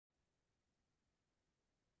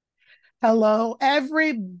Hello,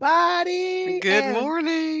 everybody, Good and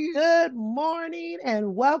morning. good morning,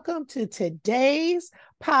 and welcome to today's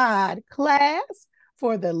pod class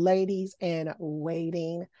for the Ladies in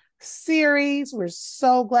Waiting series. We're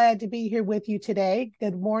so glad to be here with you today.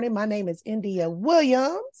 Good morning. My name is India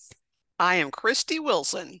Williams, I am Kristie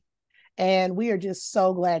Wilson. and we are just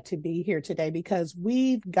so glad to be here today because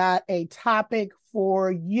we've got a topic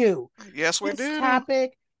for you. Yes, we This do.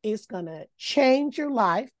 topic is going to change your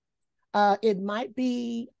life. It might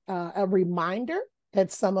be a reminder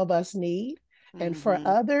that some of us need. And for hmm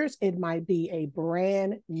others, it might be a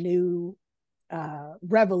brand new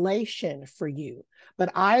revelation for you.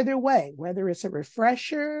 But either way, whether it's a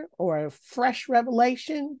refresher or a fresh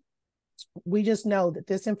revelation, we just know that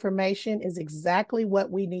this information is exactly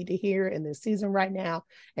what we need to hear in this season right now.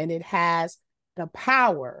 And it has the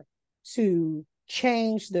power to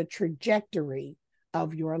change the trajectory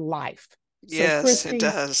of your life. So, Yes, it Kristie,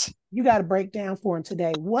 does. you got to break down for him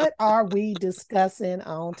today. What are we discussing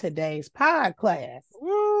on today's podcast?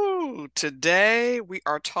 Woo! Today we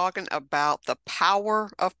are talking about the power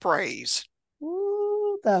of praise.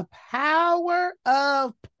 Ooh, the power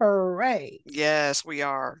of praise. Yes, we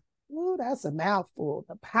are. Ooh, that's a mouthful.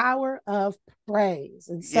 The power of praise.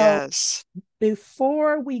 And so, Yes.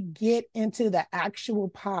 before we get into the actual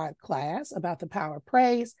pod class about the power of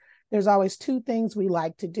praise, there's always two things we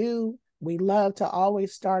like to do. We love to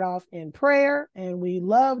always start off in prayer, and we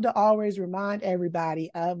love to always remind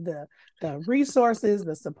everybody of the resources,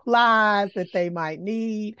 the supplies that they might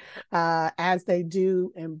need as they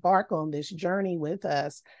do embark on this journey with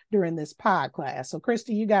us during this pod class. So,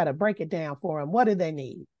 Kristie, you got to break it down for them. What do they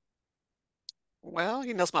need? Well,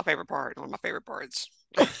 it's my favorite part, one of my favorite parts.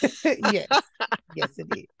 Yes, yes, it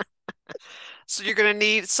is. So you're going to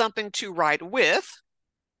need something to write with,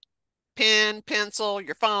 pen, pencil,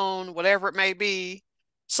 your phone, whatever it may be,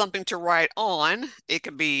 something to write on. It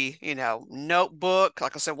could be, notebook,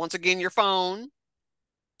 like I said, once again, your phone,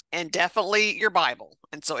 and definitely your Bible.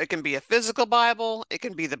 And so it can be a physical Bible, it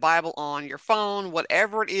can be the Bible on your phone,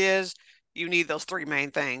 whatever it is, you need those three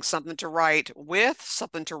main things, something to write with,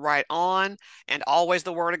 something to write on, and always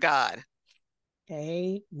the Word of God.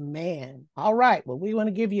 Amen. All right. Well, we want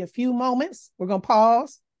to give you a few moments. We're going to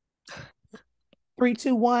pause. Three,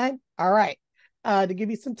 two, one. All right. To give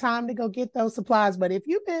you some time to go get those supplies. But if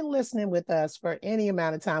you've been listening with us for any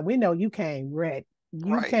amount of time, we know you came ready.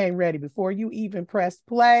 You Right. came ready before you even pressed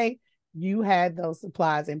play. You had those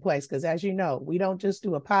supplies in place because, as you know, we don't just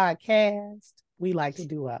do a podcast, we like to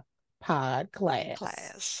do a pod class.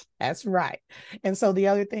 Class. That's right. And so, the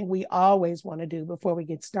other thing we always want to do before we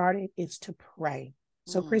get started is to pray.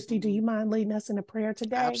 So, Kristie, do hmm you mind leading us in a prayer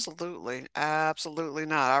today? Absolutely. Absolutely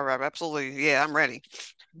not. All right. Absolutely. Yeah, I'm ready.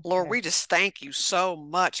 Lord, Okay. we just thank you so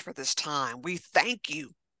much for this time. We thank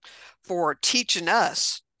you for teaching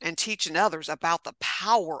us and teaching others about the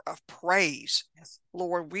power of praise. Yes.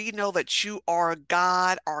 Lord, we know that you are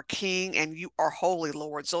God, our King, and you are holy,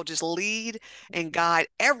 Lord. So just lead and guide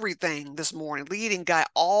everything this morning. Lead and guide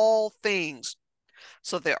all things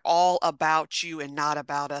so they're all about you and not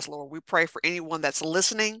about us, Lord. We pray for anyone that's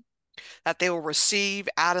listening that they will receive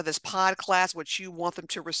out of this pod class what you want them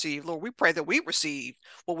to receive. Lord, we pray that we receive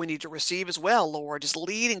what we need to receive as well, Lord. Just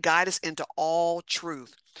lead and guide us into all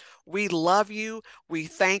truth. We love you. We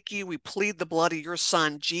thank you. We plead the blood of your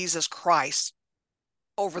Son, Jesus Christ,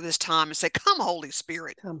 over this time and say, Come, Holy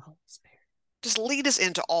Spirit. Come, Holy Spirit. Just lead us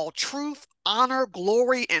into all truth, honor,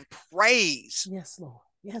 glory, and praise. Yes, Lord.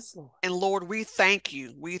 Yes, Lord. And Lord, we thank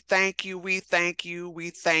you. We thank you. We thank you.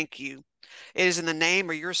 We thank you. It is in the name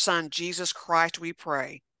of your Son, Jesus Christ, we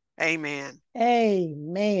pray. Amen.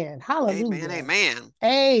 Amen. Amen. Hallelujah. Amen.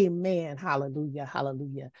 Amen. Hallelujah.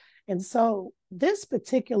 Hallelujah. And so this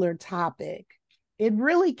particular topic, it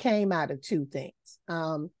really came out of two things.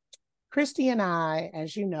 Kristie and I,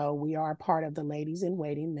 as you know, we are part of the Ladies in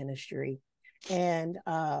Waiting ministry. And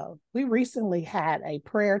we recently had a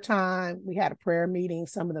prayer time. We had a prayer meeting,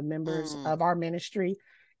 some of the members Mm, of our ministry.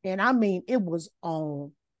 And I mean, it was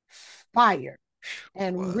on fire. it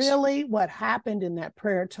And was. really, what happened in that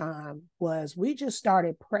prayer time was we just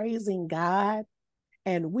started praising God,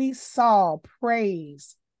 and we saw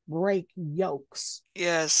praise break yokes.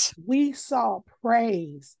 Yes. We saw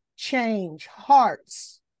praise change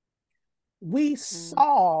hearts. We Mm,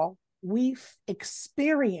 saw, we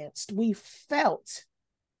experienced, we felt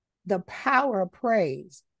the power of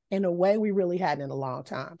praise in a way we really hadn't in a long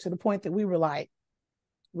time, to the point that we were like,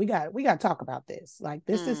 we got to talk about this. Like,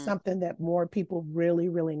 this is mm, something that more people really,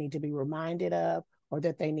 really need to be reminded of, or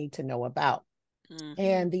that they need to know about. hmm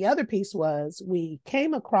And the other piece was we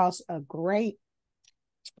came across a great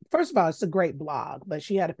first of all, it's a great blog, but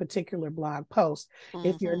she had a particular blog post.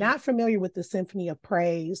 If you're Mm-hmm. not familiar with the Symphony of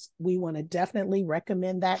Praise, we want to definitely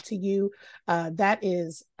recommend that to you. That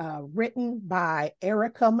is written by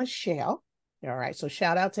Erica Michelle. All right, so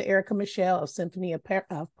shout out to Erica Michelle of Symphony of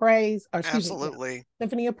Praise, or excuse me, yeah, Absolutely.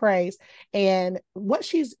 Symphony of Praise. And what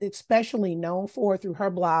she's especially known for through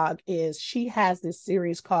her blog is she has this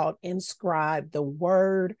series called Inscribe the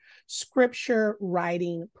Word Scripture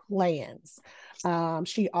Writing Plans.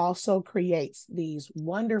 She also creates these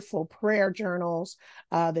wonderful prayer journals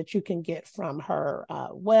that you can get from her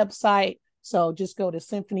website. So just go to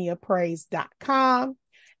symphonyofpraise.com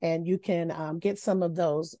and you can get some of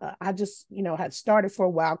those. I just, had started for a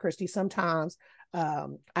while, Kristie. Sometimes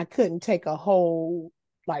I couldn't take a whole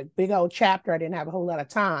like big old chapter. I didn't have a whole lot of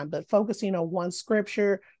time, but focusing on one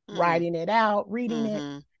scripture, Mm. writing it out, reading it,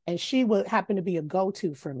 Mm-hmm. and she would happen to be a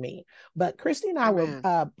go-to for me. But Kristie and I were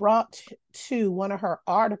Amen. brought to one of her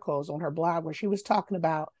articles on her blog where she was talking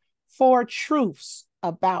about 4 truths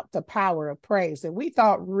about the power of praise that we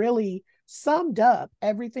thought really summed up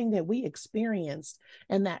everything that we experienced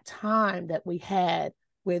in that time that we had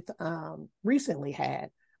with recently had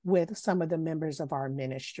with some of the members of our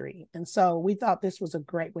ministry. And so we thought this was a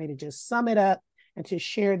great way to just sum it up and to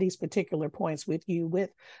share these particular points with you with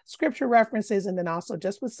scripture references and then also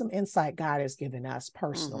just with some insight God has given us Mm-hmm.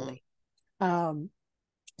 personally. Um,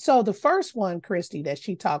 so the first one, Kristie, that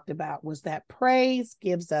she talked about was that praise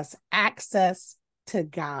gives us access to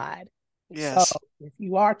God. So Yes. if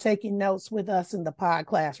you are taking notes with us in the pod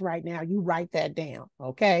class right now, you write that down,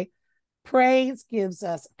 okay? Praise gives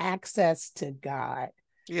us access to God.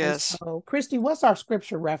 And Yes. so, Kristie, what's our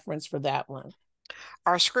scripture reference for that one?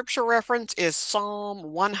 Our scripture reference is Psalm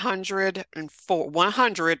 104,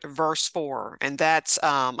 100 verse 4. And that's,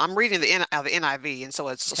 I'm reading the NIV. And so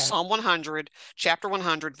it's Okay. Psalm 100, chapter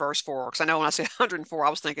 100, verse 4. Because I know when I say 104, I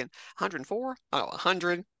was thinking 104? Oh,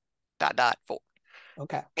 100 dot dot 4.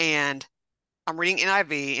 Okay. And I'm reading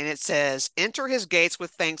NIV and it says, enter his gates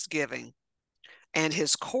with thanksgiving and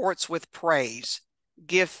his courts with praise.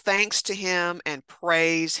 Give thanks to him and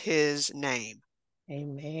praise his name.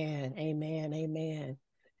 Amen. Amen. Amen. Amen.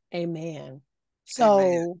 Amen.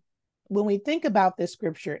 So when we think about this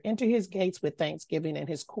scripture, enter his gates with thanksgiving and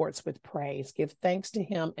his courts with praise. Give thanks to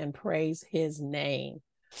him and praise his name.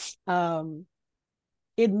 Um,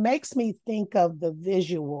 it makes me think of the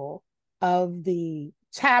visual of the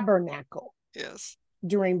tabernacle Yes.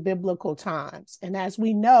 during biblical times. And as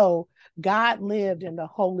we know, God lived in the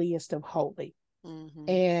holiest of holy. Mm-hmm.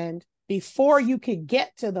 And before you could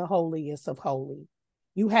get to the holiest of holy,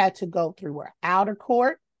 you had to go through an outer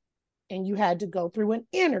court and you had to go through an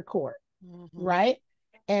inner court, Mm-hmm. right?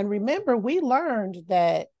 And remember,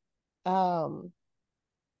 um,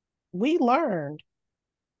 we learned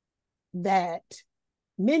that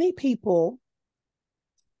many people,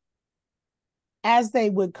 as they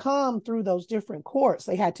would come through those different courts,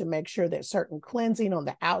 they had to make sure that certain cleansing on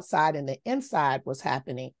the outside and the inside was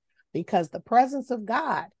happening because the presence of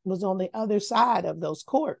God was on the other side of those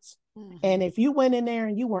courts. Mm-hmm. And if you went in there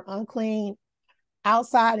and you were unclean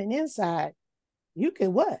outside and inside, you could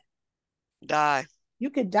what? Die. You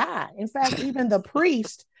could die. In fact, even the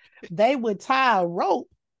priest, they would tie a rope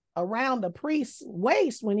around the priest's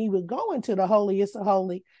waist when he would go into the holiest of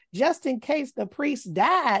holy, just in case the priest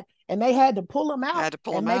died and they had to pull him out Had to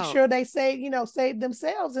pull and him make out. sure they save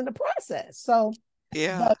themselves in the process. So,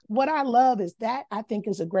 Yeah. but what I love is that I think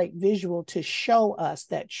is a great visual to show us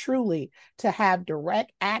that truly to have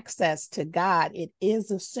direct access to God, it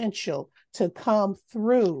is essential to come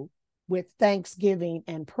through with thanksgiving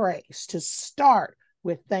and praise, to start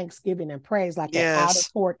with thanksgiving and praise, like an outer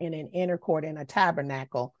Yes. court and an inner court in a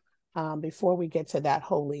tabernacle, before we get to that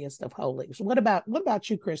holiest of holies. What about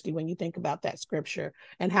you, Kristie, when you think about that scripture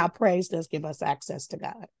and how praise does give us access to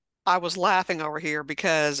God? I was laughing over here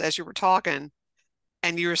because as you were talking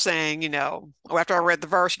and you were saying, after I read the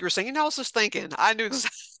verse, you were saying, I was just thinking, I knew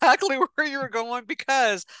exactly where you were going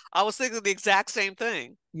because I was thinking the exact same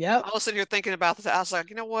thing. I Yep. was sitting here thinking about this. I was like,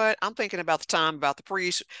 you know what? I'm thinking about the time about the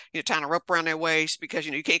priest, tying a rope around their waist because,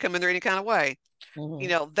 you can't come in there any kind of way.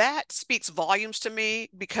 Mm-hmm. That speaks volumes to me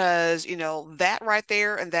because, that right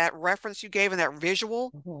there and that reference you gave and that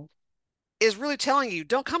visual Mm-hmm. is really telling you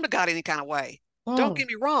don't come to God any kind of way. Don't Mm. get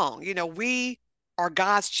me wrong. We are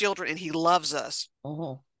God's children and he loves us,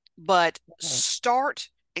 Mm-hmm. but Mm-hmm. start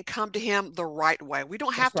and come to him the right way. We don't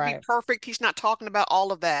That's have to be right. perfect. He's not talking about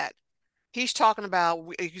all of that. He's talking about,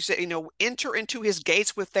 you said, enter into his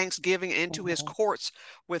gates with thanksgiving and into his Mm-hmm. courts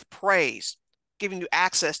with praise, giving you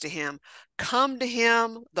access to him. Come to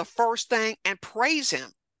him the first thing and praise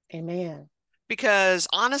him Amen. because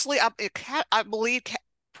honestly, I believe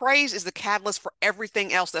praise is the catalyst for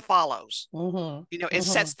everything else that follows. Mm-hmm. It Mm-hmm.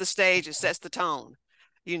 sets the stage, it sets the tone.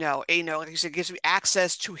 Like you said, it gives you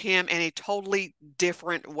access to him in a totally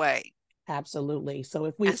different way. Absolutely. So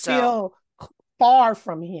if we And so feel far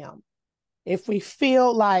from him, if we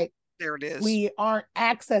feel like there it is. we aren't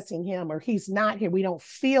accessing him or he's not here, we don't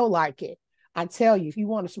feel like it. I tell you, if you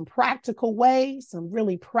want some practical ways, some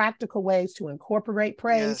really practical ways to incorporate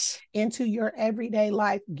praise Yes. into your everyday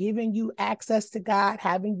life, giving you access to God,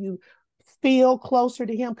 having you feel closer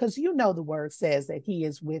to him, because the word says that he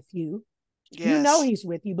is with you. Yes. He's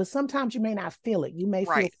with you, but sometimes you may not feel it. You may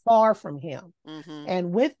feel Right. far from him. Mm-hmm.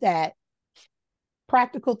 And with that,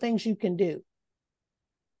 practical things you can do.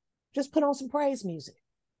 Just put on some praise music.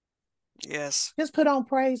 Yes. Just put on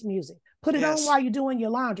praise music. Put it on Yes. while you're doing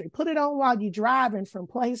your laundry. Put it on while you're driving from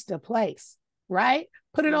place to place, right?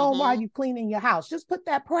 Put it on while Mm-hmm. you're cleaning your house. Just put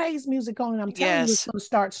that praise music on, and I'm telling you, it's Yes. going to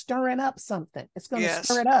start stirring up something. It's going to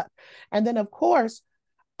stir Yes. it up. And then, of course,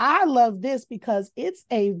 I love this because it's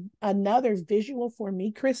another visual for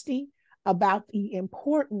me, Kristie, about the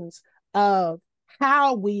importance of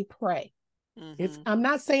how we pray. If Mm-hmm. I'm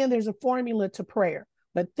not saying there's a formula to prayer,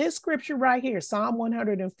 but this scripture right here, Psalm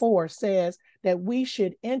 104, says that we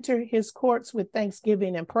should enter his courts with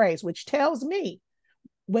thanksgiving and praise, which tells me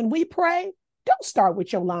when we pray, don't start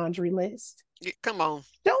with your laundry list. Come on.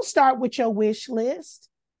 Don't start with your wish list.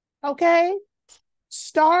 Okay?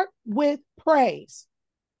 Start with praise.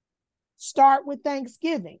 Start with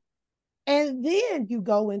thanksgiving. And then you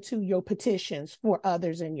go into your petitions for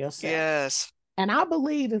others and yourself. Yes. And I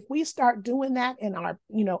believe if we start doing that in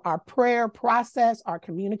our prayer process, our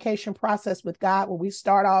communication process with God, where we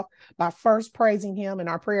start off by first praising him in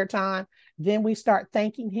our prayer time, then we start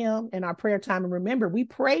thanking him in our prayer time. And remember, we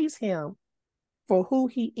praise him for who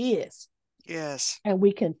he is. Yes. And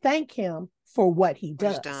we can thank him for what he What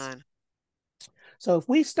he's does. done. So if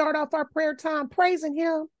we start off our prayer time praising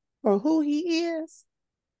him for who he is,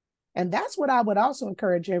 and that's what I would also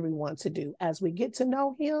encourage everyone to do as we get to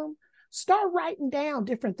know him. Start writing down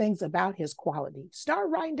different things about his quality. Start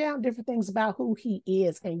writing down different things about who he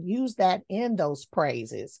is and use that in those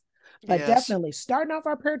praises. But Yes. definitely starting off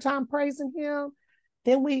our prayer time praising him.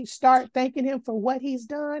 Then we start thanking him for what he's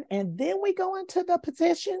done. And then we go into the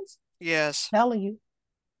petitions. Yes. I'm telling you,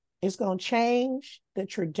 it's going to change the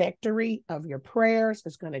trajectory of your prayers.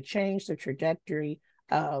 It's going to change the trajectory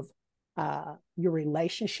of your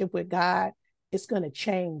relationship with God. It's going to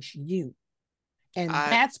change you. And I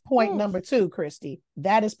that's point whew, number 2, Kristie.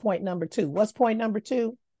 That is point number 2. What's point number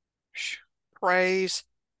 2? praise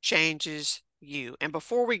changes you. And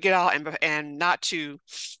before we get out and not to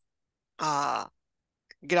uh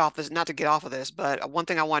get off this, not to get off of this, but one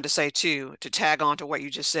thing I wanted to say too, to tag on to what you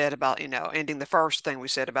just said about, ending the first thing we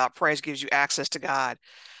said about praise gives you access to God.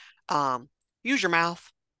 Um, use your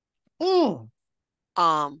mouth. Mm,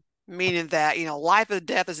 Meaning that, life and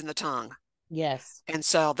death is in the tongue. yes. And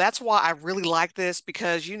so that's why I really like this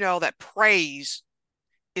because you know that praise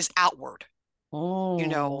is outward,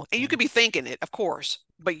 Mm, and you could be thinking it, of course,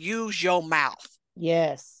 but use your mouth.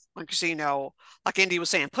 yes. Like you see, like Indy was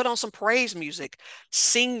saying, put on some praise music,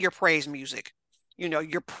 sing your praise music.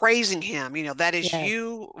 You're praising him. That is Yes.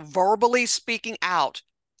 you verbally speaking out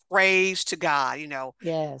praise to God.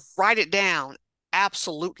 Yes. Write it down.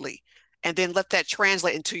 Absolutely. And then let that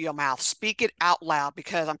translate into your mouth. Speak it out loud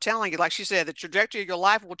because I'm telling you, like she said, the trajectory of your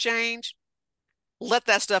life will change. Let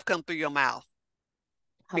that stuff come through your mouth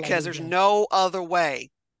because there's Hallelujah. no other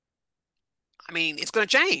way. I mean, it's going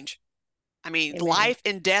to change. I mean, Amen. life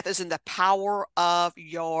and death is in the power of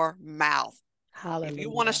your mouth. If you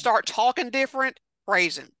want to Hallelujah. start talking different,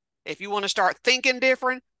 praise him. If you want to start thinking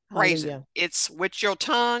different, praise him. Hallelujah. It's with your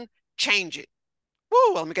tongue, change it.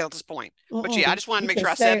 Woo, let me get to this point. But yeah, I Mm-mm. just wanted to You make can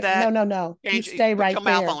sure I said stay. that. No, no, no. You Change it, stay put right your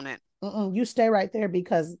mouth there. on it. Mm-mm. You stay right there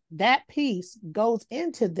because that piece goes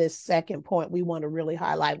into this second point we want to really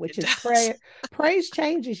highlight, which It is does. prayer. Praise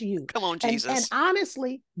changes you. Come on, And Jesus.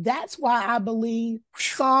 honestly, that's why I believe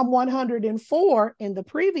Psalm 104 in the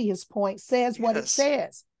previous point says what it Yes,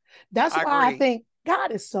 says. That's I why I agree. think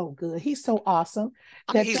God is so good. He's so awesome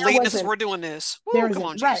I mean, that he's there leading us was as an we're doing this. there Woo, was come an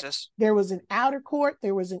on, right. Jesus. There was an outer court,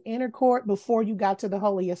 there was an inner court before you got to the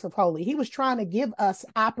holiest of holy. He was trying to give us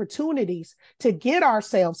opportunities to get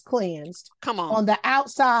ourselves cleansed Come on. on the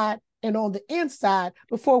outside and on the inside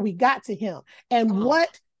before we got to him. And Come on.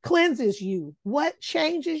 what cleanses you, what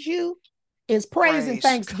changes you is praise and Praise.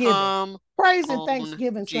 thanksgiving. Come Praise and on,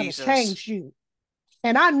 thanksgiving is going to Jesus. change you.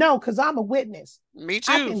 And I know because I'm a witness. Me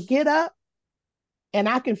I too. can get up and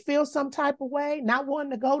I can feel some type of way, not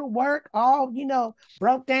wanting to go to work, all,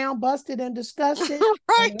 broke down, busted, and disgusted. And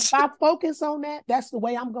if Right. I focus on that, that's the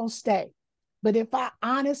way I'm going to stay. But if I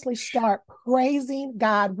honestly start praising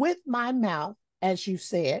God with my mouth, as you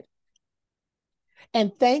said,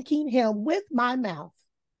 and thanking Him with my mouth,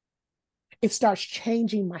 it starts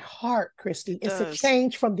changing my heart, Kristie. It It's a does.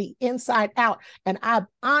 change from the inside out. And I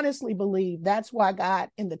honestly believe that's why God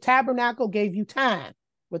in the tabernacle gave you time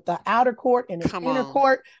with the outer court and the Come inner on.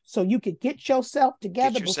 court so you could get yourself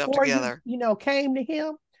together Get yourself before together. came to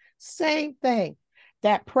Him. Same thing.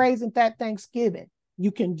 That praise and that thanksgiving.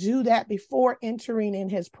 You can do that before entering in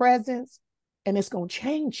His presence, and it's going to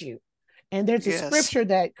change you. And there's a Yes. scripture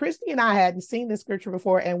that Kristie and I hadn't seen this scripture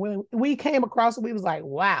before. And when we came across it, we was like,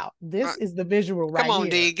 wow, Uh, this is the visual Come right on,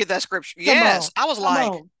 here. D. Get that scripture. Come Yes. on. Come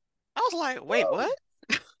on. I was like, wait, Woo. what?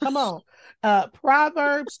 Come on.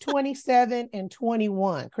 Proverbs 27 and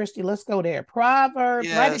 21. Kristie, let's go there. Proverbs,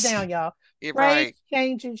 write it Yes. down, y'all. You're Praise right.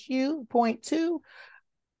 changes you. Point two,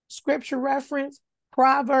 scripture reference,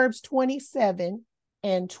 Proverbs 27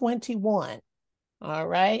 and 21. All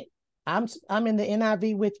right. I'm in the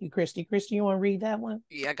NIV with you, Kristie. Kristie, you want to read that one?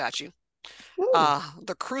 Yeah, I got you. Woo.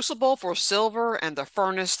 The crucible for silver and the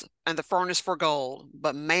furnace for gold,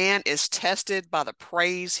 but man is tested by the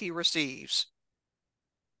praise he receives.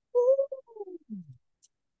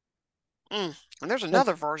 And there's The,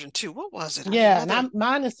 another version too. What was it? There's yeah, and another.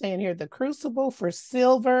 mine is saying here the crucible for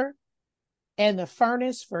silver and the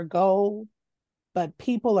furnace for gold, but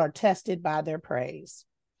people are tested by their praise.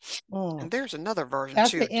 And Mm. there's another version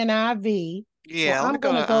That's the too. NIV. So Yeah, let me I'm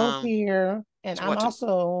go gonna to go here, and to I'm what to,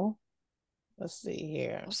 also let's see I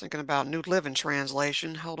here. was thinking about New Living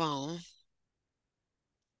Translation. Hold on.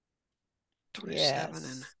 27 and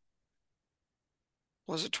Yes.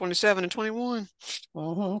 was it 27 and 21?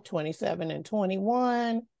 27 and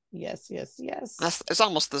 21. Yes, yes, yes. That's it's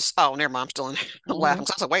almost this. Oh, never mind. I'm still in. I'm Mm-hmm. laughing.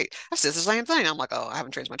 So I was like, wait, that's just the same thing. I'm like, oh, I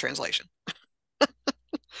haven't changed my translation.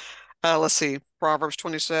 Let's see. Proverbs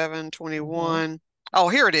 27, Mm-hmm. 21. Oh,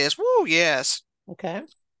 here it is. Woo, yes. Okay.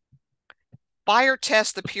 Fire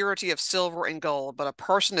tests the purity of silver and gold, but a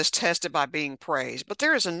person is tested by being praised. But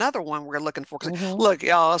there is another one we're looking for. Mm-hmm. Look,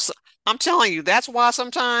 y'all, I'm telling you, that's why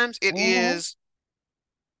sometimes it Mm-hmm. is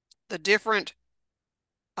the different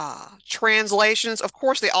translations. Of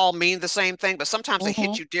course, they all mean the same thing, but sometimes they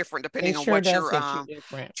hit Mm-hmm. you different It depending on sure what does your hit you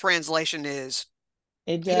different. translation is.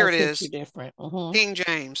 It Here it does hit you is, different. Mm-hmm. King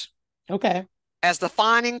James. Okay. As the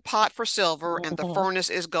fining pot for silver and the Mm-hmm. furnace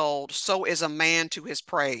is gold, so is a man to his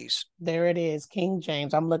praise. There it is, King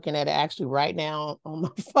James. I'm looking at it actually right now on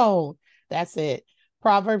my phone. That's it.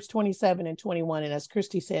 Proverbs 27 and 21. And as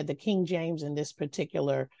Kristie said, the King James in this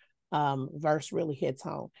particular verse really hits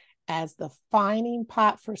home. As the fining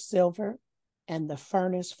pot for silver and the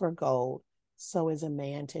furnace for gold, so is a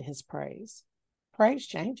man to his praise. Praise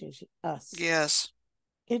changes us. Yes.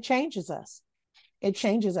 It changes us. It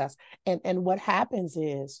changes us. And what happens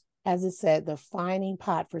is, as it said, the fining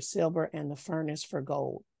pot for silver and the furnace for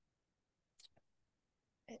gold,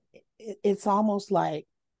 it's almost like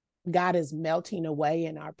God is melting away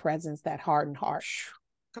in our presence that hardened heart.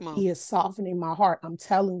 Come on. He is softening my heart. I'm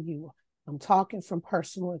telling you, I'm talking from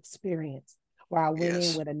personal experience where I went in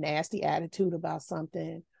Yes. with a nasty attitude about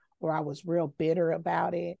something, or I was real bitter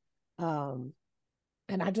about it. Um,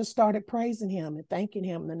 and I just started praising him and thanking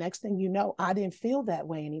him. And the next thing you know, I didn't feel that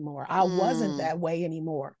way anymore. I wasn't Mm, that way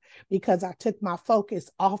anymore because I took my focus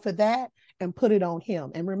off of that and put it on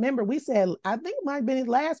him. And remember, we said, I think it might have been in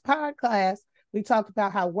last podcast, we talked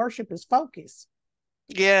about how worship is focus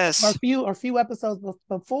or yes. a few episodes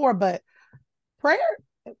before, but prayer,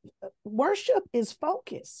 worship is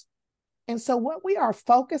focus. And so what we are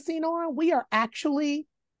focusing on, we are actually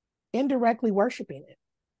indirectly worshiping it.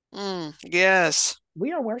 Yes.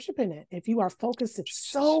 We are worshiping it. If you are focusing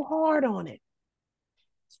so hard on it,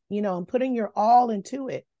 and putting your all into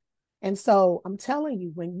it. And so I'm telling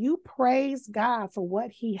you, when you praise God for what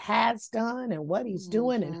he has done and what he's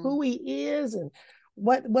doing and Mm-hmm. who he is and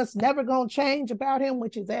what's never going to change about him,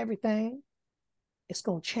 which is everything, it's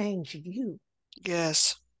going to change you.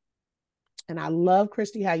 Yes. And I love,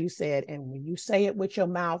 Kristie, how you said, and when you say it with your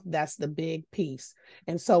mouth, that's the big piece.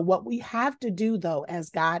 And so, what we have to do, though, as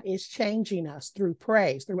God is changing us through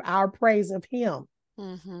praise, through our praise of Him,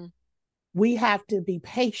 Mm-hmm. we have to be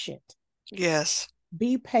patient. Yes.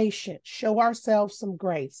 Be patient. Show ourselves some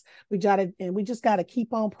grace. We just got to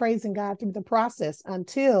keep on praising God through the process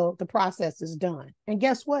until the process is done. And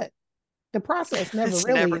guess what? The process never It's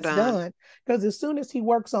really never is done. done because as soon as He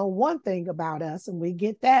works on one thing about us and we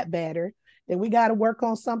get that better, then we got to work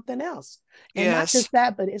on something else. And not Yes. just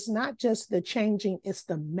that, but it's not just the changing, it's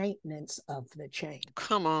the maintenance of the change.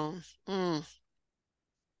 Come on.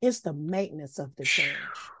 It's the maintenance of the change.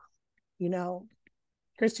 You know,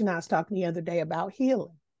 Kristie and I was talking the other day about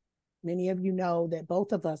healing. Many of you know that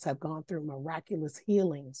both of us have gone through miraculous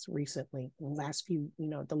healings recently in the last few,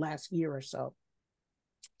 the last year or so.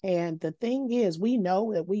 And the thing is, we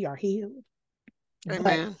know that we are healed, but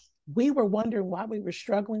Amen. we were wondering why we were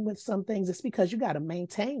struggling with some things. It's because you got to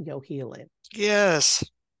maintain your healing. Yes.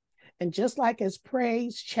 And just like as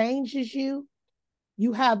praise changes you,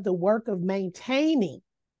 you have the work of maintaining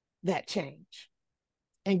that change.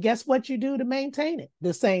 And guess what you do to maintain it?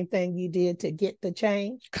 The same thing you did to get the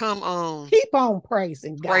change. Come on. Keep on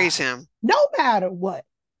praising Praise God. him. No matter what,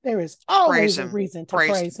 there is Praise always a him. reason to Praise.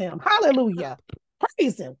 praise him. Hallelujah.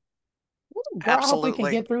 Praise him. Ooh, girl, I hope we can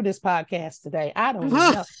Absolutely. get through this podcast today. I don't even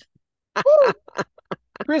know. Woo.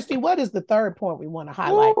 Kristie, what is the third point we want to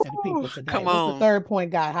highlight to the people today? Come What's the on. third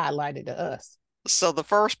point God highlighted to us? So the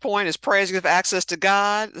first point is praise gives access to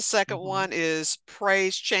God. The second Mm-hmm. one is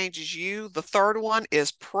praise changes you. The third one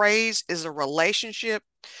is praise is a relationship.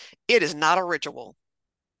 It is not a ritual.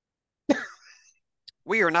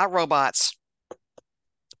 We are not robots.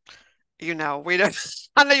 We don't.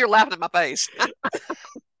 I know you're laughing at my face.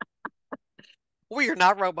 We are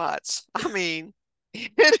not robots. I mean,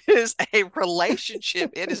 it is a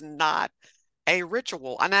relationship. It is not a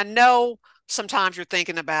ritual. And I know sometimes you're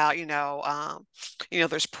thinking about,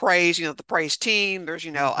 there's praise, the praise team. There's,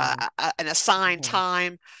 Mm-hmm. an assigned Mm-hmm.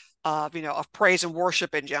 time of praise and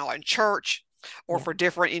worship in church or Yeah. for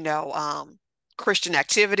different, Christian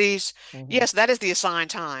activities. Mm-hmm. Yes, that is the assigned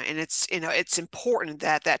time. And it's important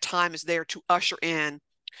that that time is there to usher in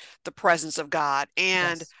the presence of God.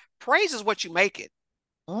 And Yes. praise is what you make it.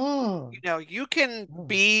 Mm. You can Mm.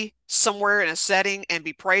 be somewhere in a setting and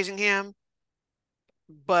be praising him,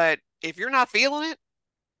 but if you're not feeling it,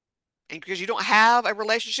 and because you don't have a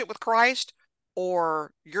relationship with Christ,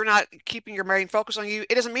 or you're not keeping your main focus on you,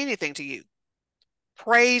 it doesn't mean anything to you.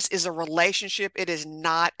 Praise is a relationship. It is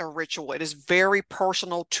not a ritual. It is very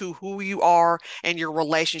personal to who you are and your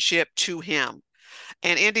relationship to him.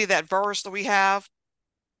 And Indy, that verse that we have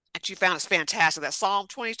that you found is fantastic. That Psalm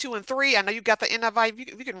 22:3. I know you got the NIV.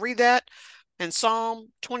 If you can read that. And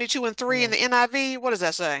Psalm 22:3 in Yeah. the NIV, what does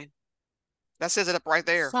that say? That says it up right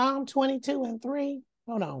there. Psalm 22:3.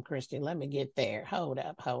 Hold on, Kristie. Let me get there. Hold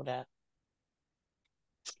up. Hold up.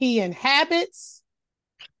 He inhabits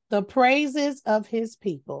the praises of his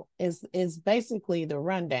people is basically the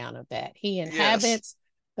rundown of that. He Yes. inhabits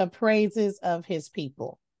the praises of his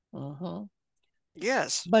people.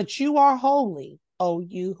 Yes. But you are holy, O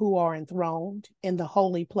you who are enthroned in the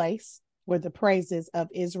holy place where the praises of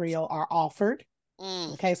Israel are offered.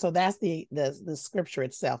 Mm. Okay, so that's the scripture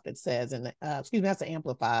itself. It says, and excuse me, that's the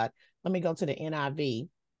amplified. Let me go to the NIV.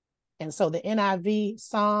 And so the NIV,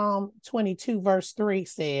 Psalm 22, verse 3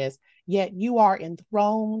 says, "Yet you are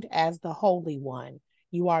enthroned as the Holy One.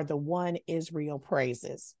 You are the one Israel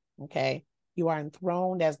praises." Okay, you are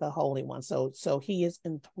enthroned as the Holy One. So he is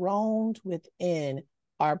enthroned within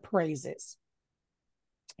our praises.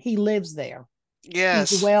 He lives there. He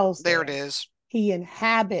Yes. dwells There it there. is. He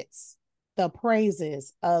inhabits the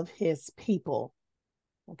praises of his people.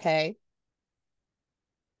 Okay.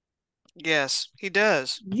 Yes, he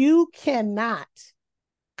does. You cannot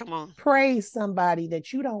Come on. praise somebody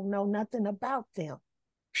that you don't know nothing about them.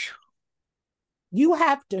 Whew. You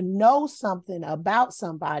have to know something about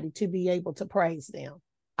somebody to be able to praise them.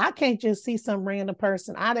 I can't just see some random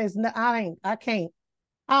person. I can't.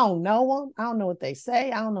 I don't know them. I don't know what they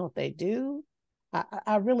say. I don't know what they do.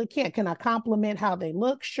 I really can't. Can I compliment how they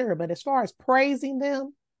look? Sure. But as far as praising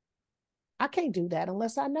them, I can't do that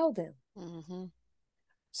unless I know them. Mm-hmm.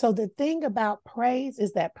 So the thing about praise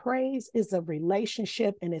is that praise is a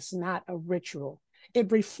relationship and it's not a ritual.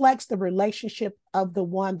 It reflects the relationship of the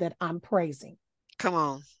one that I'm praising. Come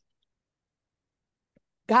on.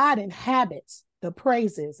 God inhabits the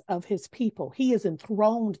praises of his people. He is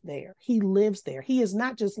enthroned there. He lives there. He is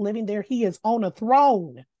not just living there, he is on a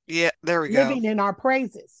throne, Yeah, there we go. living in our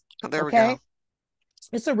praises. There we Okay? go.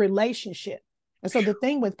 It's a relationship. And so the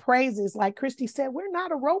thing with praise is, like Kristie said, we're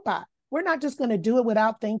not a robot. We're not just going to do it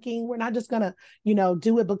without thinking. We're not just going to,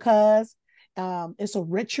 do it because it's a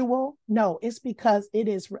ritual. No, it's because it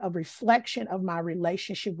is a reflection of my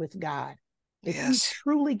relationship with God. If you Yes.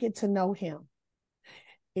 truly get to know him,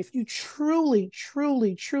 if you truly,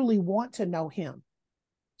 truly, truly want to know him,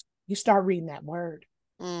 you start reading that word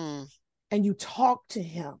Mm. and you talk to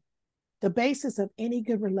him. The basis of any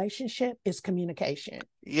good relationship is communication.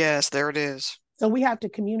 Yes, there it is. So we have to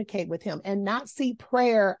communicate with him and not see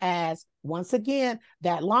prayer as, once again,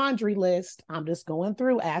 that laundry list. I'm just going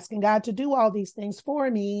through asking God to do all these things for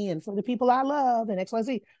me and for the people I love and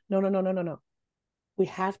XYZ. No, no, no, no, no, no. We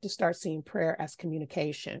have to start seeing prayer as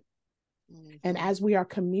communication. Mm-hmm. And as we are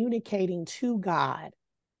communicating to God,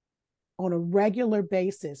 on a regular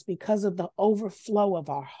basis because of the overflow of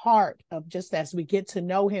our heart, of just as we get to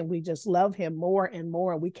know him, we just love him more and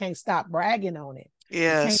more. And we can't stop bragging on it.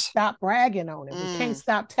 We can't Yes. stop bragging on it. We can't Mm.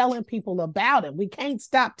 stop telling people about him. We can't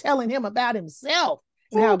stop telling him about himself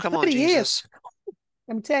and Ooh, how come good on, he is. Jesus.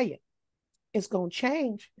 Let me tell you, it's going to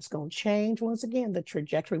change. It's going to change once again the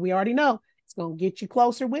trajectory. We already know it's going to get you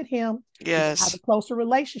closer with him. You're going to have a Yes. closer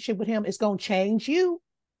relationship with him. It's going to change you.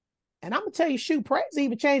 And I'm going to tell you, shoot, praise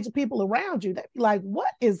even change the people around you. They'd be like, what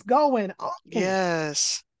is going on?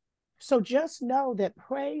 Yes. So just know that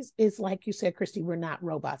praise is, like you said, Kristie, we're not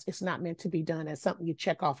robots. It's not meant to be done as something you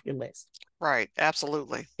check off your list. Right.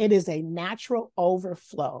 Absolutely. It is a natural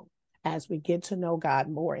overflow as we get to know God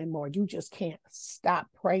more and more. You just can't stop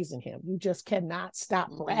praising him. You just cannot stop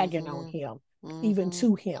bragging on Mm-hmm. him, even Mm-hmm.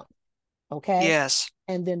 to him. Okay. Yes.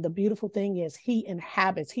 And then the beautiful thing is he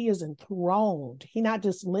inhabits, he is enthroned. He not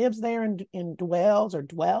just lives there and dwells,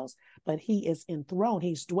 but he is enthroned.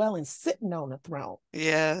 He's dwelling, sitting on the throne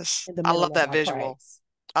Yes. in the I love middle of that our visual. praise.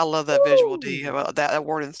 I love that visual, D. Woo! About that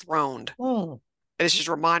word enthroned. Mm, It's just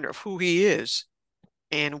a reminder of who he is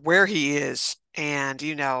and where he is. And,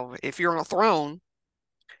 if you're on a throne,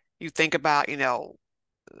 you think about,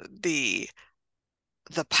 the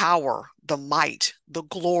the power, the might, the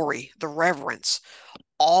glory, the reverence,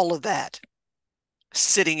 all of that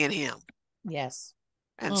sitting in him. yes.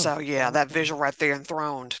 And Mm, so, yeah, mm, that mm. visual right there,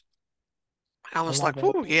 enthroned. I I was love like, it.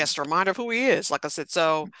 whoo, yes, a reminder of who he is. Like I said,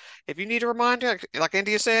 so if you need a reminder, like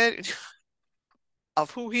India said,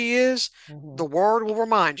 of who he is, Mm-hmm. the word will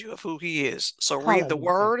remind you of who he is. So read the Hallelujah.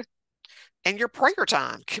 word and your prayer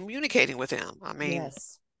time, communicating with him. I mean,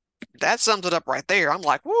 Yes. that sums it up right there. I'm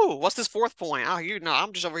like, woo, what's this fourth point? Oh,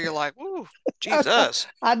 I'm just over here like, woo, Jesus,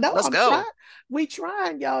 I know let's I'm trying. go. We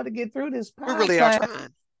trying y'all to get through this We really are podcast.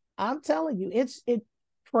 trying. I'm telling you, it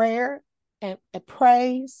prayer and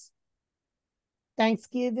praise,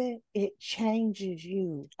 Thanksgiving, it changes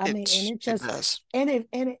you. I mean, and it It just does. and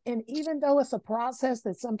even though it's a process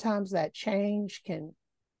that sometimes that change can,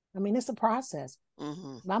 I mean, it's a process.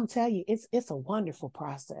 Hmm. But I'm telling you, it's a wonderful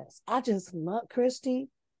process. I just love Kristie,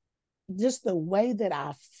 just the way that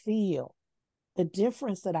I feel, the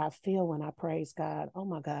difference that I feel when I praise God. Oh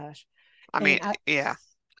my gosh. I mean, And I yeah.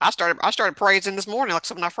 I started praising this morning, like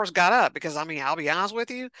when I first got up, because I mean, I'll be honest with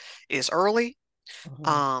you, it's early.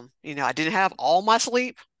 mhm, I didn't have all my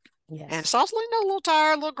sleep. And yes. so I was, a little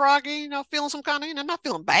tired, a little groggy, feeling some kind of, not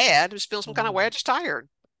feeling bad, just feeling some kind of way, Mhm, just tired.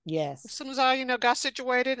 As yes. soon as I, got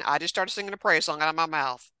situated, I just started singing a praise song out of my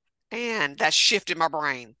mouth. And that shifted my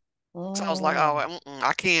brain. So I was like, Mm, oh,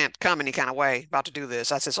 I can't come any kind of way about to do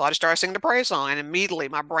this. I said, so I just started singing the praise song. And immediately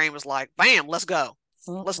my brain was like, bam, let's go.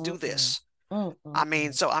 mm, Let's do mm, mm, this. mm, mm.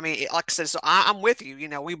 Like I said, so I'm with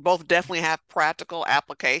you. We both definitely have practical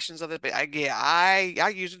applications of it. But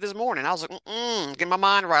I used it this morning. I was like, get my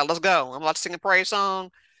mind right. Let's go. I'm about to sing a praise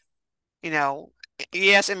song. You know,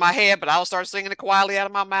 yes, in my head, but I will start singing it quietly out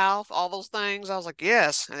of my mouth. All those things. I was like,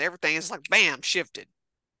 yes, and everything is like, bam, shifted.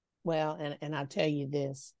 Well, and I'll tell you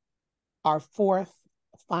this, our fourth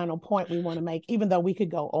final point we want to make, even though we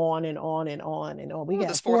could go on and on and on and on, we Ooh,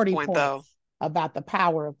 this got fourth 40 point though. points about the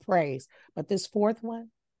power of praise. But this fourth one,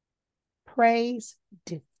 praise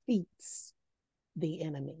defeats the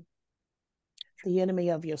enemy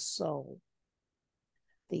of your soul,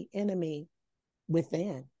 the enemy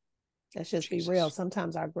within. Let's just be real. Jesus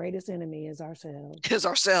Sometimes our greatest enemy is ourselves. is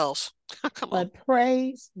ourselves. Come on. But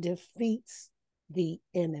praise defeats the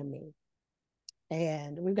enemy.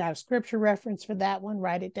 And we've got a scripture reference for that one.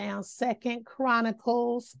 Write it down. Second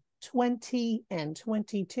Chronicles 20 and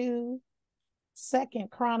 22.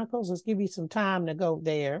 Second Chronicles, let's give you some time to go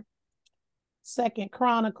there. Second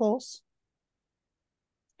Chronicles.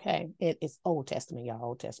 Okay, it's Old Testament, y'all.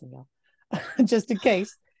 Old Testament, y'all. Just in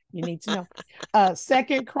case you need to know.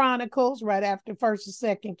 Second Chronicles, right after First and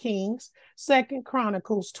Second Kings. Second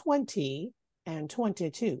Chronicles 20 and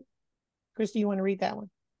 22. Kristie, you want to read that one?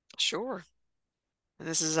 Sure. And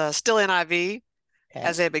this is still NIV.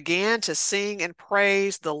 As Okay. they began to sing and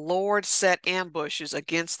praise, the Lord set ambushes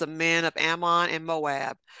against the men of Ammon and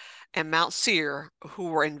Moab and Mount Seir who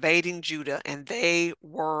were invading Judah, and they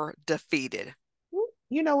were defeated.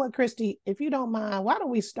 You know what, Kristie, if you don't mind, why don't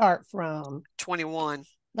we start from 21.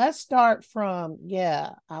 let's start from,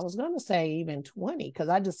 yeah, I was going to say even 20 because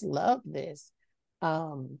I just love this.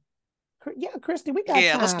 Um, yeah, Kristie, we got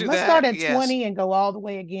Yeah, let's time. do Let's start that. at Yes. 20 and go all the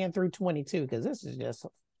way again through 22 because this is just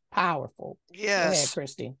powerful. Go ahead, Yes.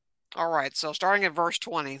 Kristie. All right, so starting at verse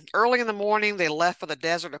 20. Early in the morning, they left for the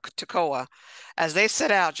desert of Tekoa. As they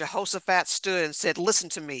set out, Jehoshaphat stood and said, listen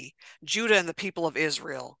to me, Judah and the people of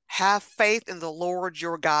Israel. Have faith in the Lord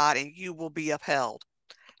your God, and you will be upheld.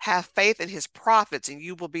 Have faith in his prophets, and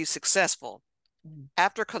you will be successful. Mm.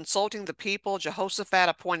 After consulting the people, Jehoshaphat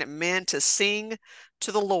appointed men to sing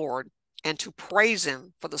to the Lord and to praise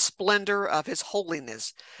him for the splendor of his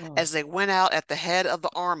holiness Mm. as they went out at the head of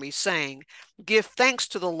the army, saying, Give thanks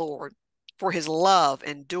to the Lord, for his love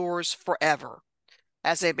endures forever.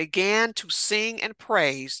 As they began to sing and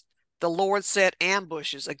praise, the Lord set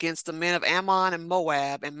ambushes against the men of Ammon and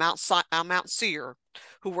Moab and Mount Seir,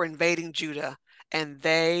 who were invading Judah, and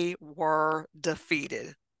they were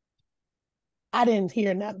defeated. I didn't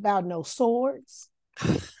hear nothing about no swords.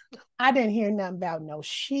 I didn't hear nothing about no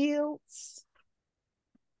shields.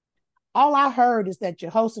 All I heard is that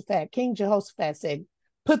King Jehoshaphat said,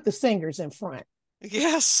 put the singers in front,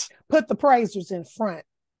 Yes. put the praisers in front.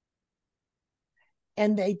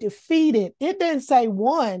 And they defeated, it didn't say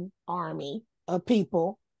one army of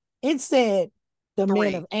people, it said the men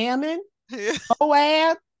Three. of Ammon,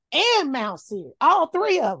 Moab, and Mount Seir, all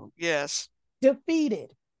three of them Yes.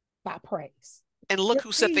 defeated by praise. And look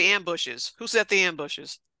who set the Defeated. ambushes. Who set the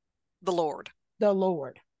ambushes? The Lord. The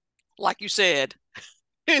Lord. Like you said, it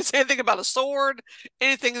didn't say anything about a sword,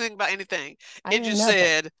 anything about anything. I It hear just nothing.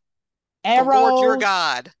 said, the Lord your Arrows.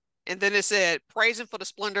 God. And then it said, praise him for the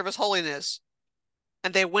splendor of his holiness.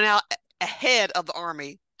 And they went out ahead of the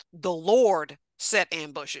army. The Lord set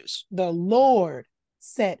ambushes. The Lord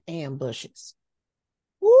set ambushes.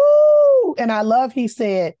 Woo! And I love he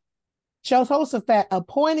said, Jehoshaphat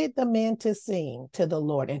appointed the men to sing to the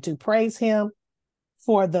Lord and to praise him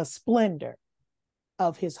for the splendor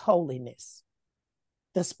of his holiness.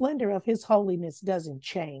 The splendor of his holiness doesn't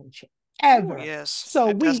change Oh, ever. yes, So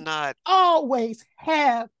it does we not. always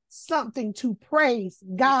have something to praise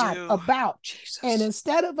We God do. about. And Jesus.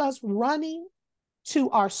 instead of us running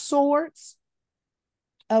to our swords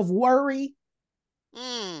of worry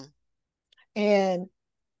and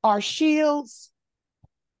our shields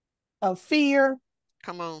of fear,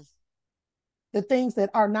 Come on. the things that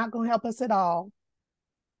are not going to help us at all,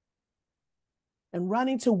 and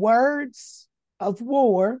running to words of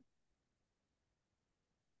war,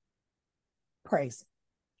 praise.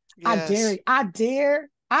 I dare Yes. you. I dare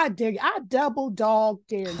you. I double dog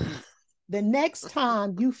dare you. The next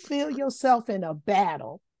time you feel yourself in a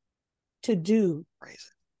battle to do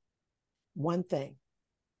Praise one thing,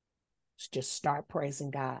 just start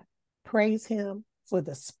praising God. Praise him for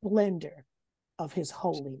the splendor of his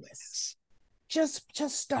holiness. it.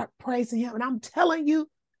 Just start praising him. And I'm telling you,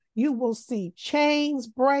 you will see chains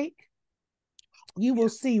break. You will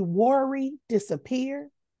see worry disappear.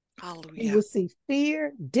 You Hallelujah. will see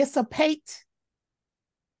fear dissipate.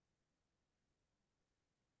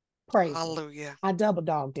 Praise him. Hallelujah. I double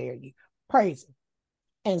dog dare you. Praise him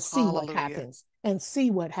and see what Hallelujah. happens. And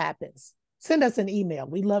see what happens. Send us an email.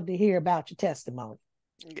 We'd love to hear about your testimony.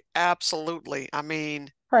 Absolutely. I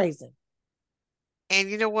mean, Praise him. and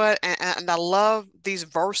you know what? And I love these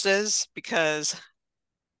verses because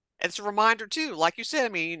it's a reminder too. Like you said, I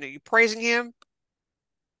mean, you know, you praising him,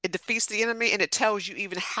 it defeats the enemy, and it tells you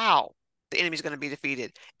even how the enemy's going to be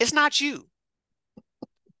defeated. It's not you.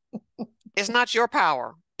 It's not your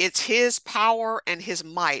power. It's his power and his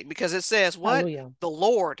might because it says what? Hallelujah. The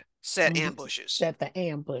Lord set Mm-hmm. ambushes. Set the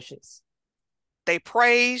ambushes. They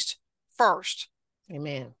praised first.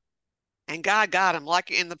 Amen. And God got him. Like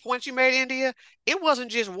in the points you made, India, it wasn't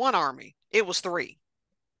just one army, it was three.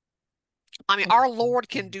 I mean, our Lord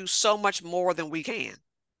can do so much more than we can.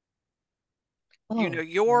 You know,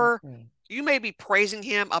 you may be praising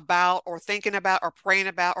him about or thinking about or praying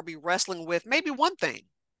about or be wrestling with maybe one thing.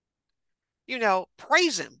 You know,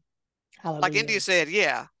 praise him. Like Hallelujah. India said,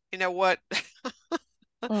 yeah, you know what?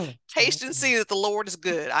 Mm, Taste and see that the Lord is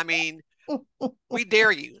good. I mean, we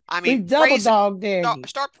dare you. I we mean, double praise, dog dare you.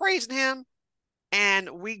 start praising him, and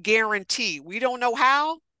we guarantee we don't know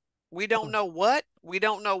how, we don't know what, we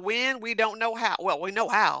don't know when, we don't know how. Well, we know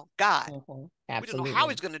how, God. Mm-hmm. We don't know how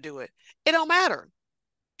Absolutely. he's going to do it. It don't matter.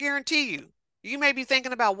 Guarantee you. You may be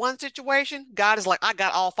thinking about one situation. God is like, I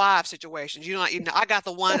got all five situations. You don't even know. I got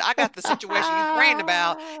the one, I got the situation you praying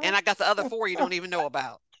about, and I got the other four you don't even know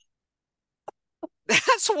about.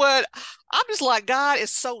 That's what I'm just like. God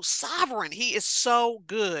is so sovereign. He is so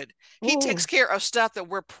good. He takes Mm, care of stuff that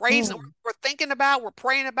we're praising, mm, we're thinking about, we're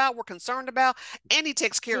praying about, we're concerned about, and he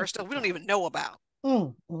takes care of thank you, stuff we don't God. even know about.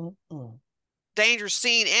 Mm, mm, mm, Dangers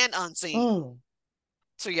seen and unseen. mm,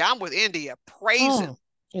 So yeah, I'm with India. Praise him. mm.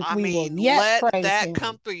 If I we will mean, yet let praise that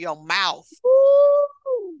come him. through your mouth,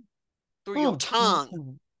 Woo! through your Mm, mm, tongue,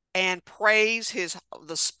 mm, and praise his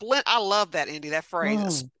the splendor. I love that, India, that phrase, a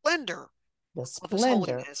mm. splendor The of his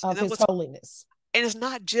splendor holiness. of And then his what's holiness. and it's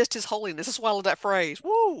not just his holiness. That's why I love that phrase.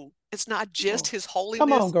 Woo! It's not just Mm. his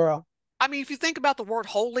Come on, holiness. girl. I mean, if you think about the word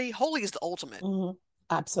holy, holy is the ultimate. Mm-hmm.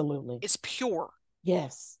 Absolutely. It's pure.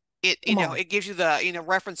 Yes. It, Come on. it gives you the,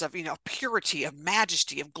 reference of, purity, of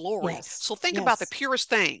majesty, of glory. Yes. So think about the Yes. purest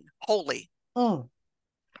thing, holy. Mm.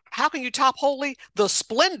 How can you top holy? The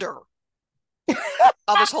splendor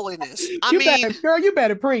of his holiness. I You mean, better, girl, you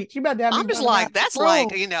better preach. You better have me I'm just running around like, this that's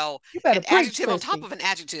like, room. You better an preach, adjective on top Kristie. of an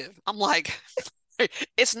adjective. I'm like,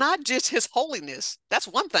 it's not just his holiness. That's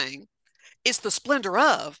one thing. It's the splendor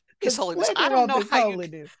of The his holiness. I splendor don't of know his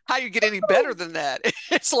holiness. how you get any better than that.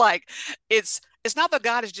 It's like it's not that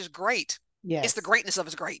God is just great. It's the Yes. greatness of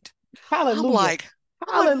his great. I'm Hallelujah. like, what?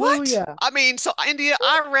 Hallelujah. I mean, so India,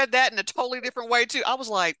 I read that in a totally different way too. I was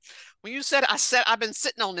like, when you said it, I said I've been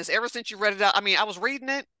sitting on this ever since you read it out. I mean, I was reading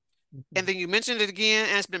it and then you mentioned it again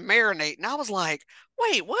and it's been marinating. I was like,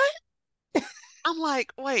 wait, what? I'm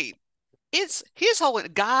like, wait, it's his holiness,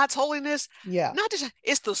 God's holiness, Yeah. not just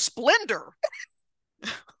it's the splendor.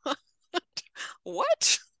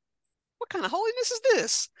 What? What kind of holiness is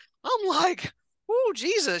this? I'm like, oh,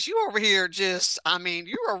 Jesus, you over here just, I mean,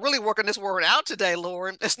 you are really working this word out today,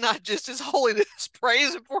 Lord. It's not just his holiness,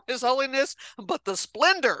 praise him for his holiness, but the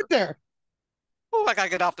splendor. There. Oh, I gotta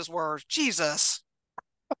get off this word. Jesus.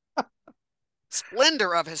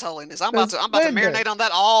 Splendor of his holiness. The I'm about to splendor. marinate on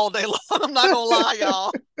that all day long. I'm not gonna lie,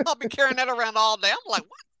 y'all. I'll be carrying that around all day. I'm like,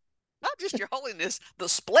 what? Not just your holiness, the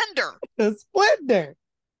splendor The splendor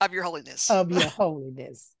of your holiness. of your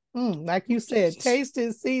holiness. Like you said, Jesus. taste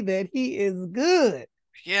and see that he is good.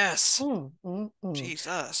 Yes. Mm, mm, mm.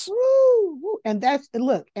 Jesus. Woo, woo. And that's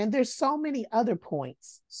look, and there's so many other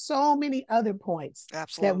points that we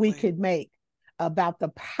Absolutely. could make about the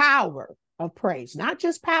power of praise. Not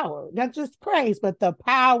just power, not just praise, but the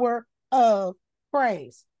power of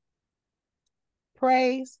praise.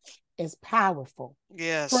 Praise is powerful.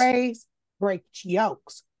 Yes. Praise breaks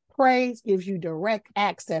yokes. Praise gives you direct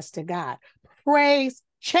access to God. Praise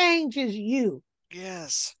changes you.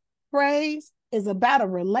 Yes. Praise is about a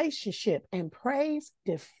relationship, and praise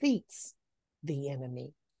defeats the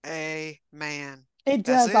enemy. Amen. It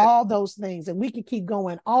That's does it. all those things, and we could keep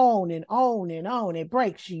going on and on and on. It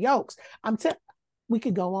breaks yokes. We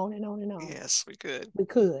could go on and on and on. Yes, we could. We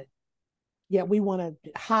could. Yet we want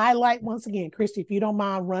to highlight once again, Kristie, if you don't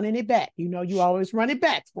mind running it back. You know, you always run it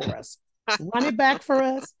back for us. Run it back for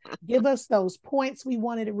us. Give us those points we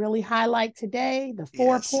wanted to really highlight today, the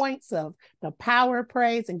 4 Yes, points of the power of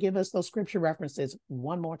praise, and give us those scripture references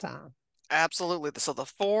one more time. absolutely. So the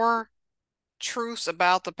four truths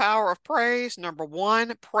about the power of praise. Number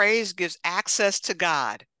one, praise gives access to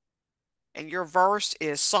God. And your verse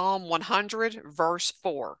is Psalm 100, verse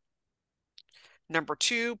 4. Number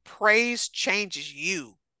two, praise changes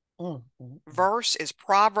you. Verse is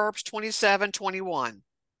Proverbs 27:21.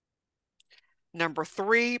 Number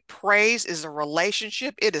three, praise is a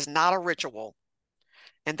relationship. It is not a ritual.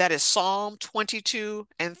 And that is Psalm 22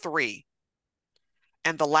 and 3.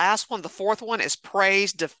 And the last one, the fourth one, is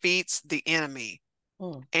praise defeats the enemy.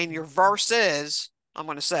 And your verses, I'm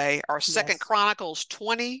going to say, are Second Yes. Chronicles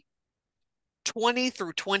 20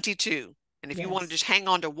 through 22. And if you want to Yes. just hang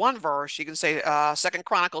on to one verse, you can say Second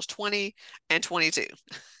Chronicles 20 and 22.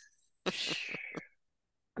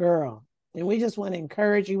 Girl. And we just want to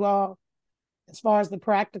encourage you all. As far as the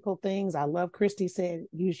practical things, I love Kristie said,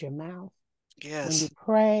 use your mouth when you Yes.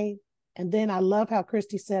 pray. And then I love how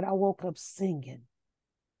Kristie said, I woke up singing.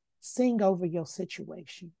 Sing over your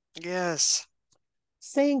situation. Yes.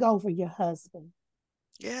 Sing over your husband.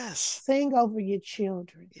 Yes. Sing over your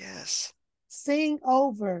children. Yes. Sing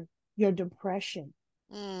over your depression.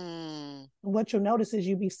 Mm. And what you'll notice is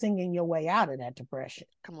you'll be singing your way out of that depression.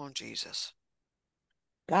 Come on, Jesus.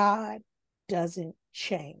 God doesn't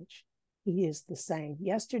change. He is the same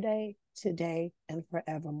yesterday, today, and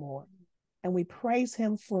forevermore. And we praise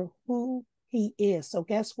him for who he is. So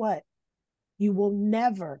guess what? You will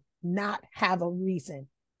never not have a reason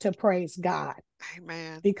to praise God.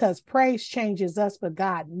 Amen. Because praise changes us, but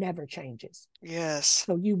God never changes. Yes.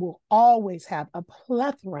 So you will always have a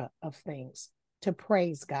plethora of things to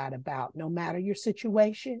praise God about, no matter your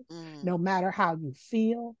situation, no matter how you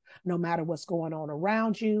feel, no matter what's going on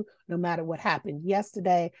around you, no matter what happened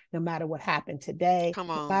yesterday, no matter what happened today, Come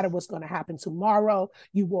no on. matter what's going to happen tomorrow.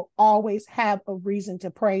 You will always have a reason to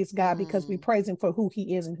praise God because we praise him for who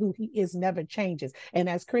he is, and who he is never changes. And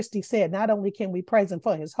as Kristie said, not only can we praise him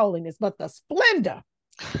for his holiness, but the splendor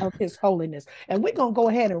of his holiness. And we're going to go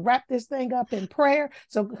ahead and wrap this thing up in prayer.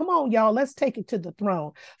 So come on, y'all, let's take it to the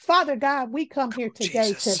throne. Father God, we come here today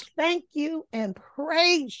to Jesus. thank you and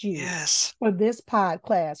praise you Yes. for this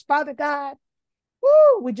podcast. Father God,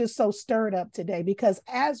 woo, we're just so stirred up today because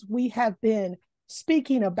as we have been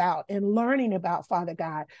speaking about and learning about, Father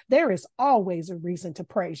God, there is always a reason to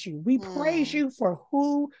praise you. We praise you for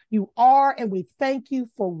who you are, and we thank you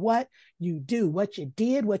for what you do, what you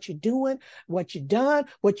did, what you're doing, what you've done,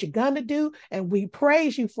 what you're going to do. And we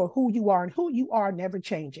praise you for who you are, and who you are never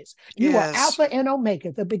changes. You are Yes. Alpha and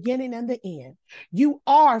Omega, the beginning and the end. You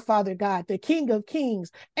are, Father God, the King of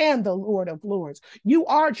Kings and the Lord of Lords. You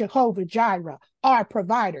are Jehovah Jireh, our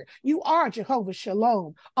provider. You are Jehovah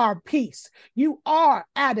Shalom, our peace. You are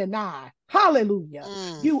Adonai. Hallelujah.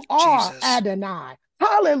 You are Jesus. Adonai.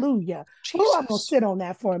 Hallelujah. Oh, I'm going to Jesus. sit on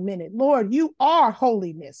that for a minute. Lord, you are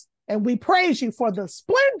holiness, and we praise you for the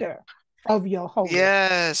splendor of your holiness.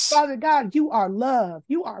 Yes. Father God, you are love.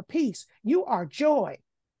 You are peace. You are joy.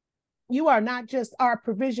 You are not just our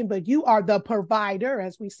provision, but you are the provider,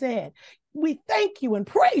 as we said. We thank you and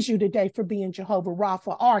praise you today for being Jehovah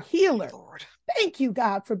Rapha, our healer. Lord. Thank you,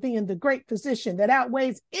 God, for being the great physician that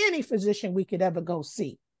outweighs any physician we could ever go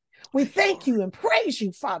see. We thank you and praise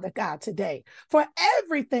you, Father God, today for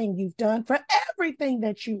everything you've done, for everything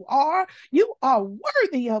that you are. You are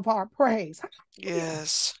worthy of our praise.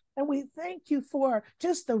 Yes. And we thank you for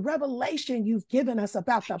just the revelation you've given us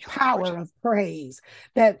about the Thank you, Lord. power of praise,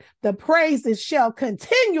 that the praises shall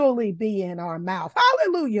continually be in our mouth.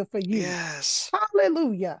 Hallelujah for you. Yes.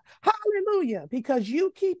 Hallelujah. Hallelujah. Because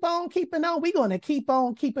you keep on keeping on. We're going to keep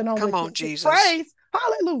on keeping on Come with on, Jesus. praise.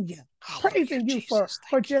 Hallelujah. Hallelujah, Praising you Jesus. for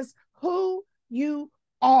Thank you. just who you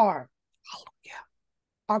are, Hallelujah.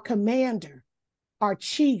 our commander, our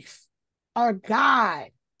chief, our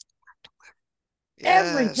guide,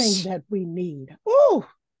 everything Yes. that we need. Ooh,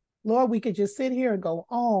 Lord, we could just sit here and go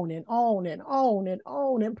on and on and on and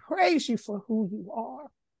on and praise you for who you are.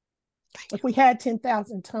 Thank If you. we had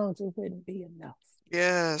 10,000 tongues, it wouldn't be enough.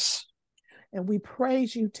 Yes. And we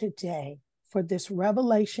praise you today for this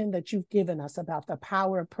revelation that you've given us about the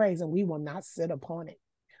power of praise, and we will not sit upon it.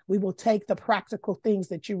 We will take the practical things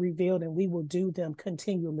that you revealed and we will do them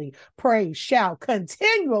continually. Praise shall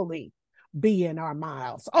continually be in our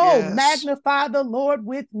mouths. Oh, Yes. magnify the Lord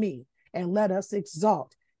with me and let us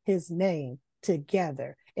exalt his name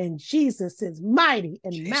together. In Jesus' mighty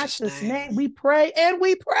and Jesus' matchless name. name, we pray and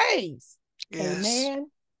we praise. Yes.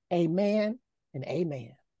 Amen, amen, and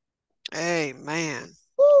amen. Amen.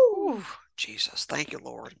 Woo. Ooh, Jesus. Thank you,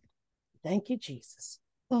 Lord. Thank you, Jesus.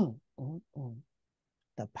 Mm, mm, mm.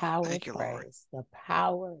 The power of Thank you, Lord. praise, the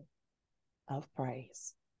power of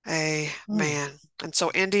praise. Mm. Amen. And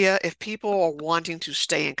so, India, if people are wanting to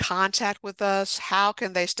stay in contact with us, how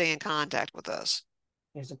can they stay in contact with us?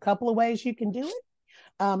 There's a couple of ways you can do it.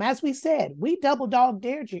 As we said, we double dog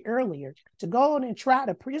dared you earlier to go on and try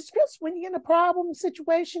to just when you're in a problem,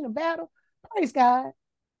 situation, a battle. Praise God.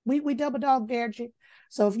 We double dog dared you.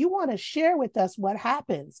 So if you want to share with us what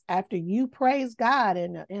happens after you praise God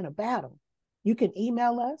in a battle, you can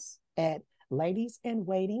email us at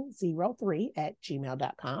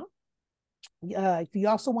ladiesinwaiting03@gmail.com. If you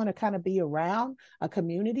also want to kind of be around a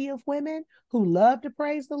community of women who love to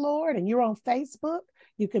praise the Lord and you're on Facebook,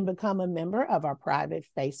 you can become a member of our private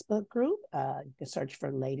Facebook group. You can search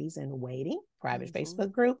for Ladies in Waiting, private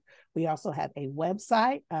Facebook group. We also have a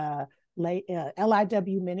website,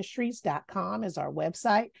 liwministries.com is our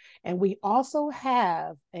website. And we also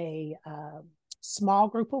have a small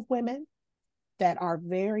group of women that are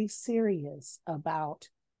very serious about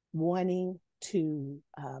wanting to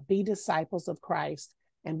be disciples of Christ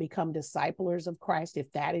and become disciplers of Christ.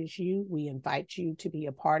 If that is you, we invite you to be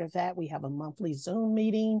a part of that. We have a monthly Zoom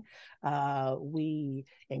meeting. We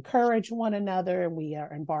encourage one another, and we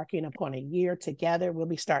are embarking upon a year together. We'll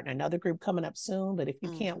be starting another group coming up soon, but if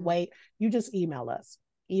you can't wait, you just email us.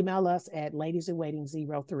 Email us at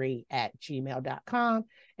ladiesinwaiting03@gmail.com,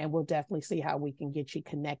 and we'll definitely see how we can get you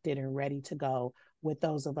connected and ready to go with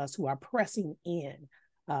those of us who are pressing in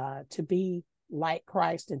to be like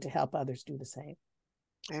Christ and to help others do the same.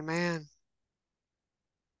 Amen.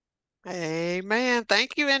 Amen.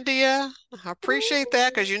 Thank you, India. I appreciate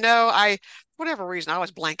that because, whatever reason, I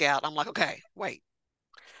always blank out. I'm like, okay, wait.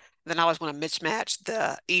 Then I always want to mismatch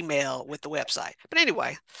the email with the website. But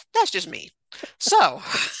anyway, that's just me. So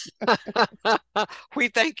we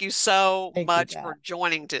thank you so Thank you, much God. for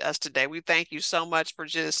joining us today. We thank you so much for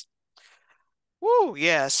just, woo,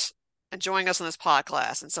 yes, enjoying us in this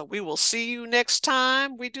podcast. And so we will see you next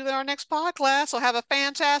time we do our next podcast. So have a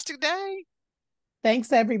fantastic day.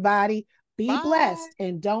 Thanks, everybody. Be Bye. blessed.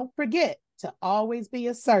 And don't forget to always be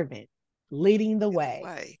a servant leading the Either way.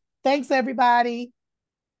 way. Thanks, everybody.